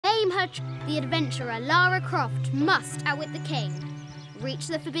The adventurer Lara Croft must outwit the king, reach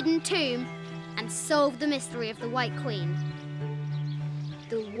the forbidden tomb, and solve the mystery of the White Queen.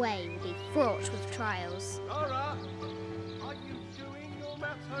 The way will be fraught with trials. Lara, are you doing your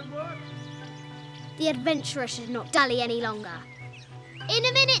maths homework? The adventurer should not dally any longer. In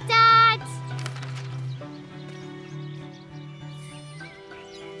a minute, Dad!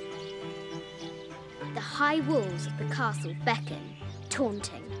 The high walls of the castle beckon,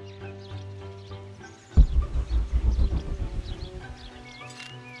 taunting.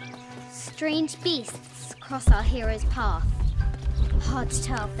 Strange beasts cross our hero's path. Hard to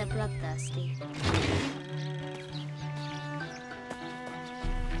tell if they're bloodthirsty.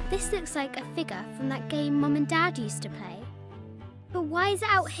 This looks like a figure from that game Mum and Dad used to play. But why is it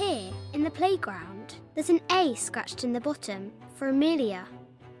out here, in the playground? There's an A scratched in the bottom for Amelia.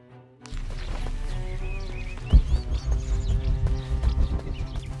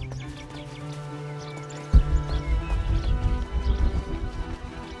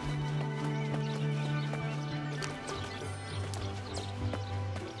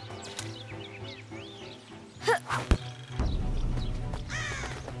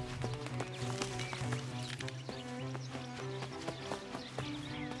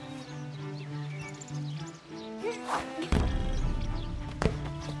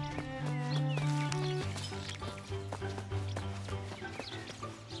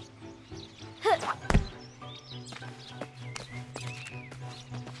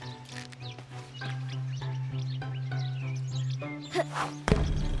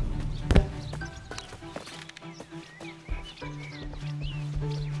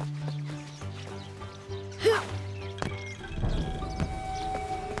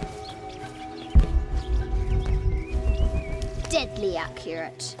 Deadly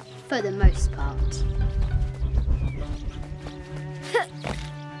accurate, for the most part.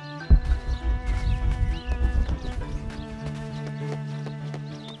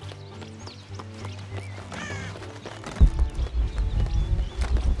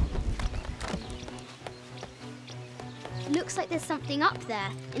 Looks like there's something up there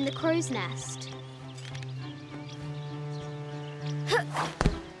in the crow's nest.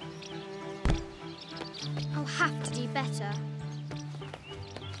 I'll have to do better.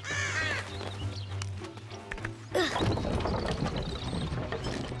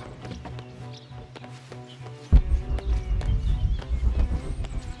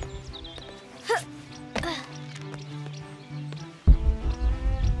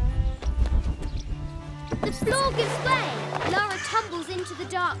 The floor gives way. Lara tumbles into the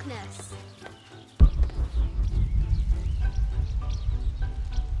darkness.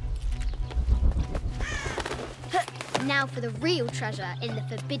 Now for the real treasure in the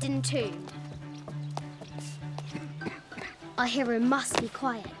forbidden tomb. Our hero must be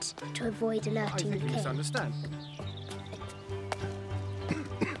quiet to avoid alerting the king. I think you misunderstand.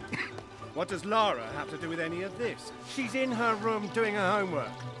 What does Lara have to do with any of this? She's in her room doing her homework.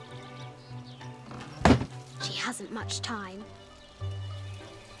 She hasn't much time.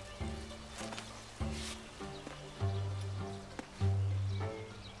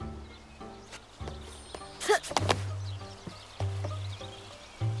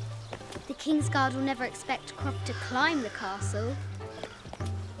 The King's Guard will never expect Croft to climb the castle.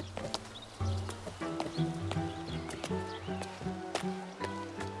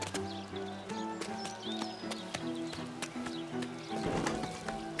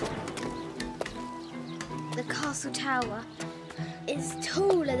 The castle tower is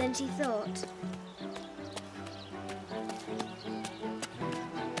taller than she thought.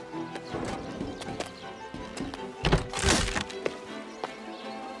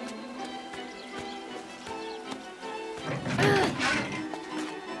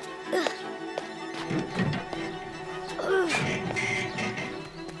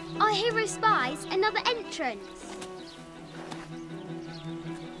 Our hero spies another entrance.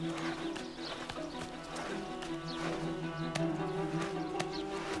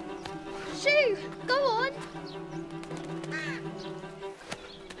 Shoo! Go on!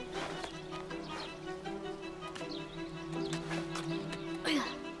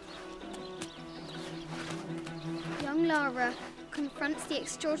 Young Lara confronts the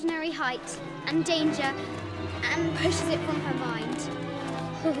extraordinary height and danger and pushes it from her mind.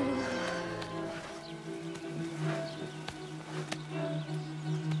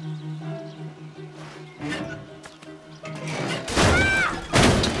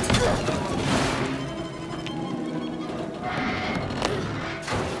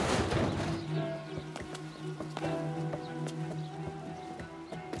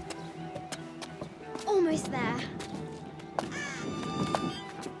 Almost there.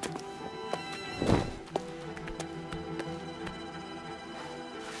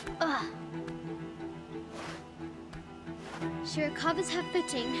 She recovers her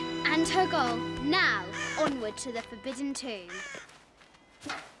footing and her goal. Now, onward to the Forbidden Tomb.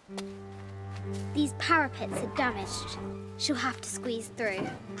 These parapets are damaged. She'll have to squeeze through.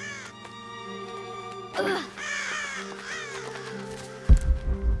 Ugh.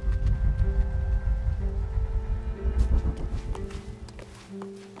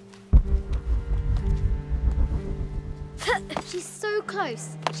 She's so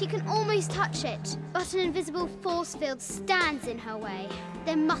close. She can almost touch it. But an invisible force field stands in her way.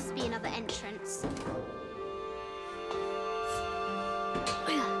 There must be another entrance.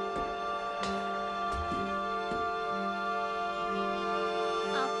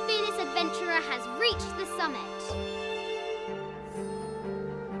 Our fearless adventurer has reached the summit.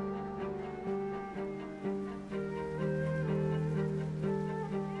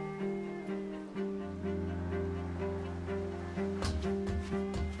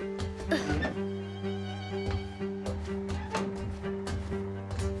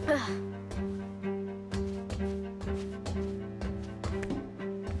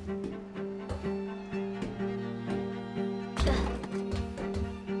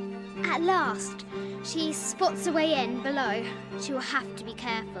 At last, she spots a way in below. She will have to be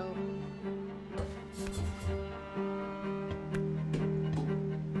careful.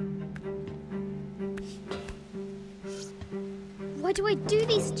 Why do I do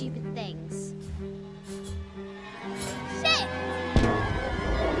these stupid things? Shit!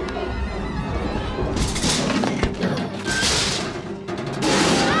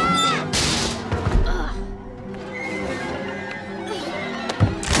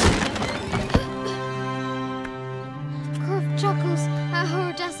 Chuckles at her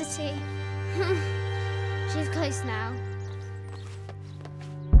audacity. She's close now.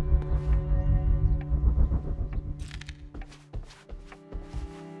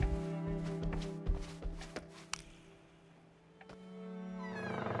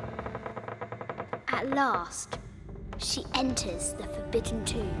 At last, she enters the Forbidden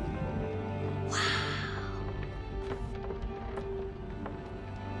Tomb. Wow.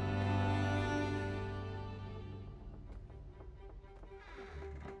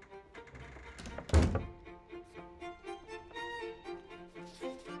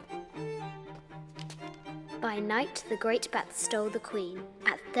 By night, the great bat stole the queen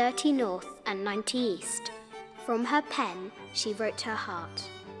at 30 north and 90 east. From her pen, she wrote her heart.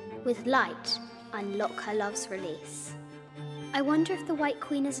 With light, unlock her love's release. I wonder if the White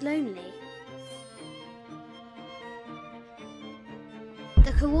Queen is lonely.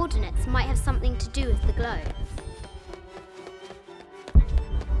 The coordinates might have something to do with the glow.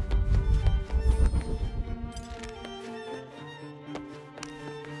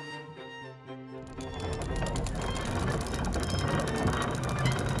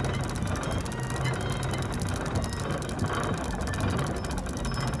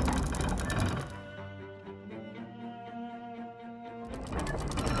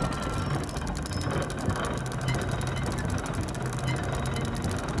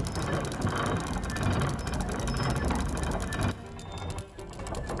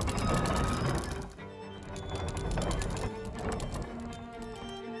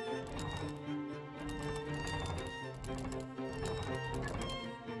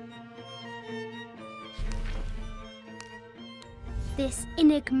 This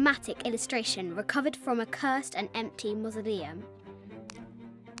enigmatic illustration recovered from a cursed and empty mausoleum.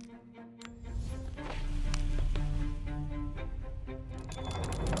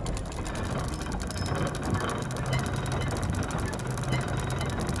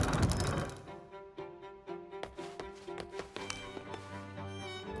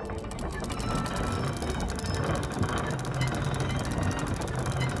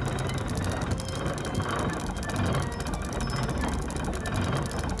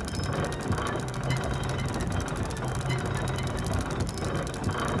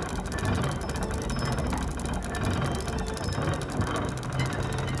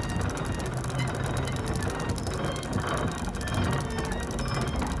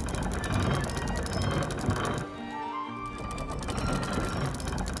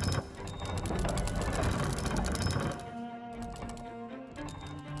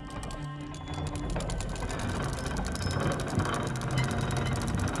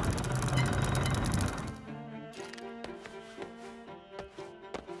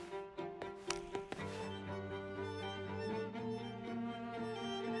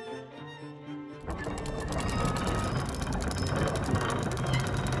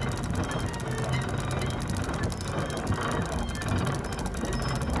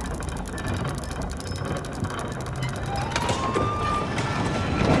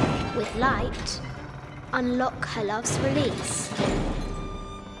 Light, unlock her love's release.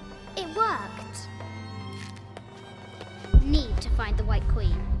 It worked. Need to find the White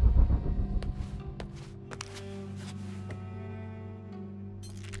Queen.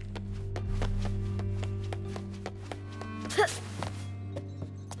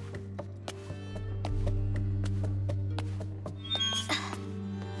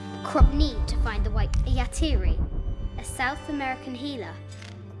 Crop need to find the White Yatiri, a South American healer.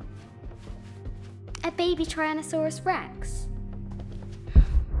 A baby Tyrannosaurus Rex.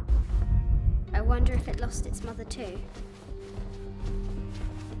 I wonder if it lost its mother too.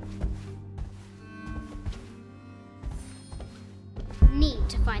 Need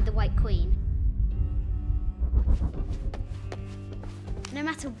to find the White Queen. No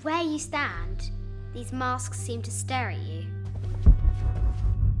matter where you stand, these masks seem to stare at you.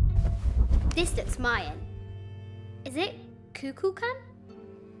 This looks Mayan. Is it Kukulkan?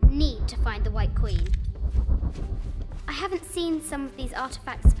 Need to find the White Queen. I haven't seen some of these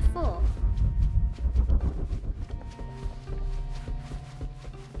artifacts before.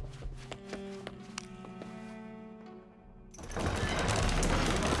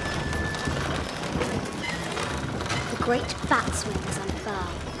 The great bat swings unfurl.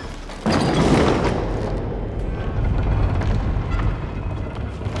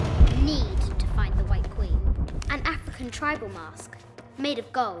 Tribal mask, made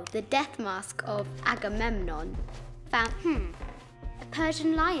of gold, the death mask of Agamemnon. Found, a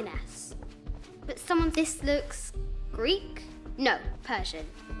Persian lioness. But this looks Greek? No, Persian.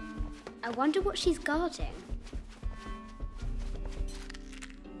 I wonder what she's guarding.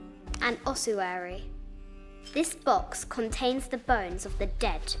 An ossuary. This box contains the bones of the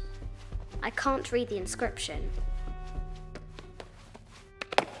dead. I can't read the inscription.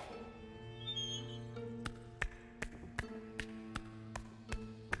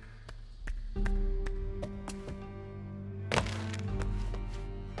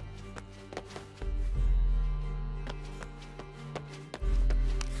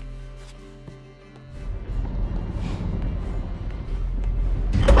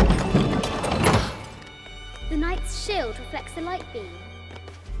 The knight's shield reflects the light beam.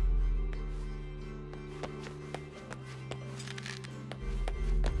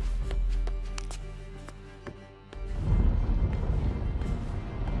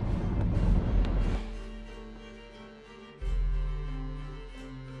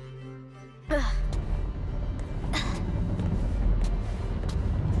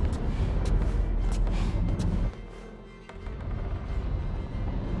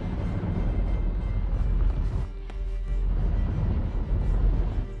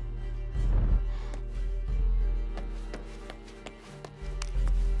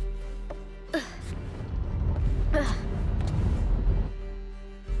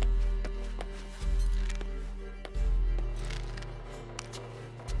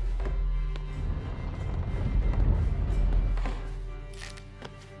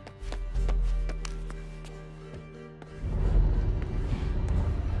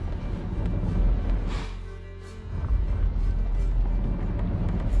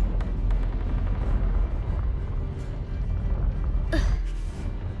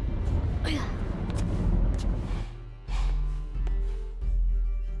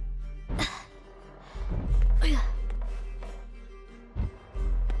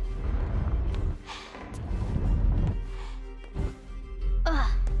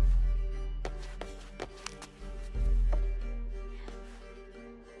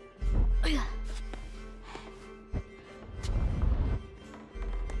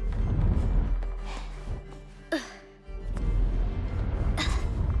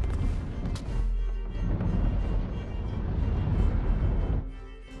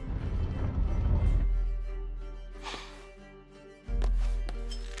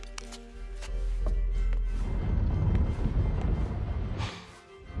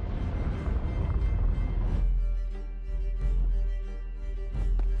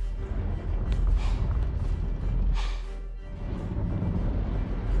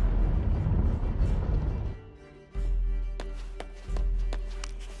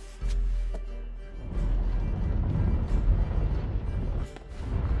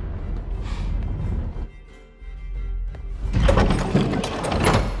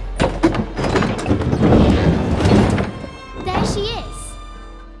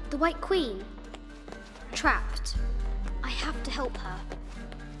 White Queen. Trapped. I have to help her.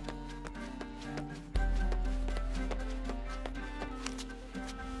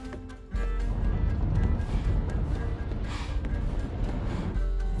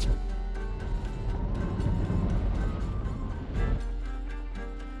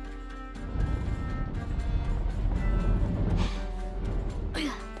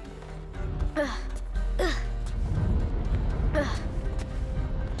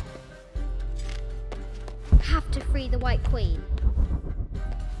 have to free the White Queen.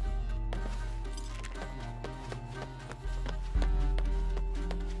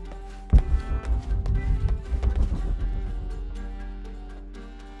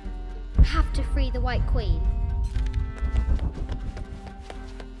 Have to free the White Queen.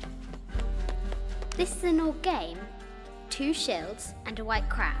 This is an old game. 2 shields and a white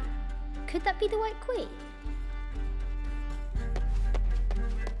crown. Could that be the White Queen?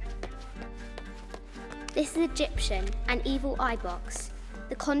 This is Egyptian, an evil eye box.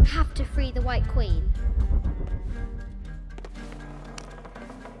 The con have to free the White Queen.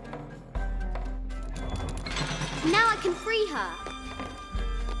 Now I can free her.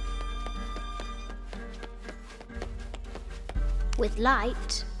 With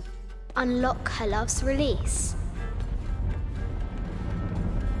light, unlock her love's release.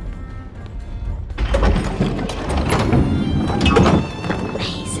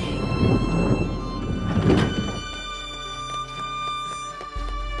 Amazing.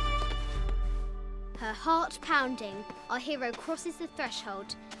 Her heart pounding, our hero crosses the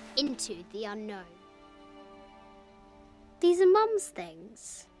threshold into the unknown. These are Mum's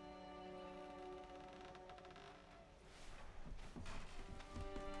things.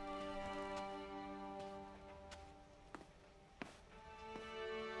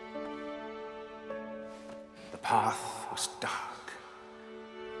 The path was dark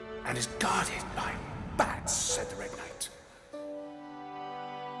and is guarded by bats, said the Red Knight.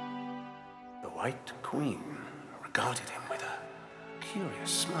 The White Queen regarded him with a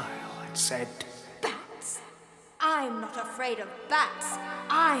curious smile and said, Bats? I'm not afraid of bats.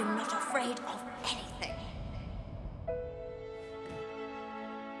 I'm not afraid of anything.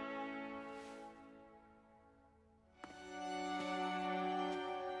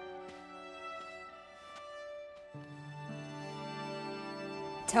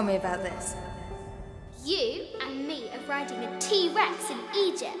 Tell me about this. You and me are riding a T-Rex in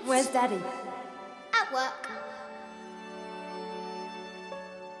Egypt. Where's Daddy? At work.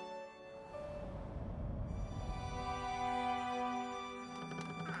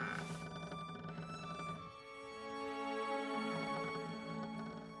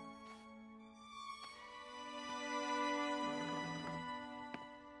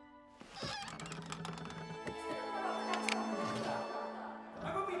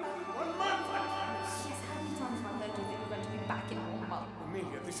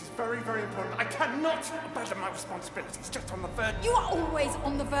 This is very, very important. I cannot abandon my responsibilities just on the verge. You are always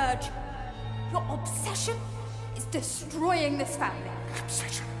on the verge. Your obsession is destroying this family.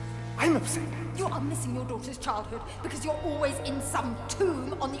 Obsession? I'm upset. You are missing your daughter's childhood because you're always in some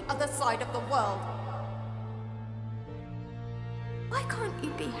tomb on the other side of the world. Why can't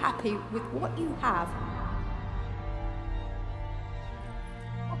you be happy with what you have?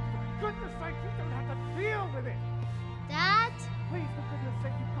 Oh, for goodness sake, you don't have to deal with it. Dad? Please, for goodness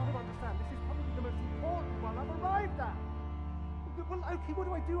sake, you've got to understand. This is probably the most important one I've arrived at. Well, okay, what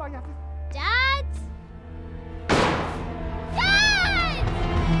do? I have to... Dad?